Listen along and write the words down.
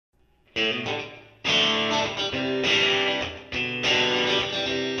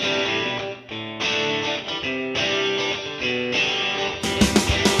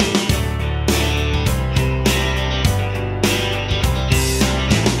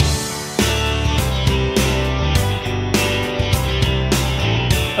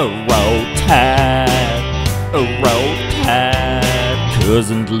Roll tide,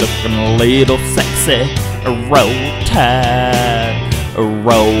 cousin's looking a little sexy. Roll tide,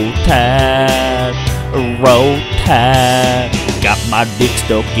 roll tide, roll tide. Got my dick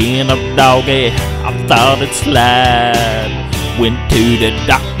stuck in a doggy, I thought it'd slide. Went to the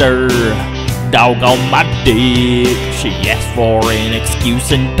doctor, dog on my dick. She asked for an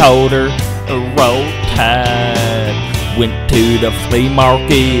excuse and told her, roll tide. Went to the flea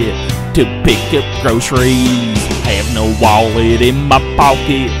market to pick up groceries. Have no wallet in my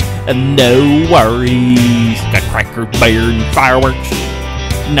pocket, and no worries. Got crackers, beer, and fireworks.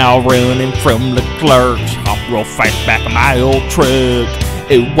 Now running from the clerks. Hop real fast back in my old truck.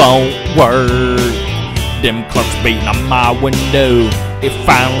 It won't work. Them clerks beating on my window. It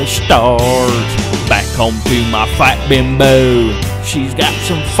finally starts. Back home to my fat bimbo. She's got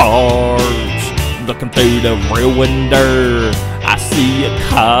some farts. Looking through the rear window, I see a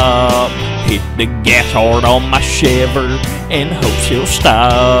cop. Hit the gas hard on my shiver and hope she'll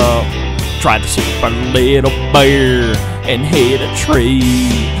stop. Tried to sip a little beer and hit a tree.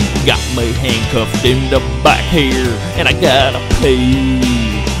 Got me handcuffed in the back here and I gotta pee.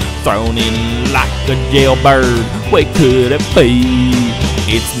 Thrown in like a jailbird, where could it be?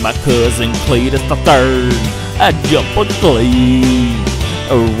 It's my cousin Cletus the Third. I jump with glee.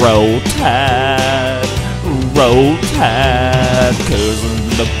 Roll tide, roll tide,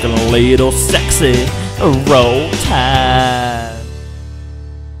 cousin's looking a little sexy. Roll tide.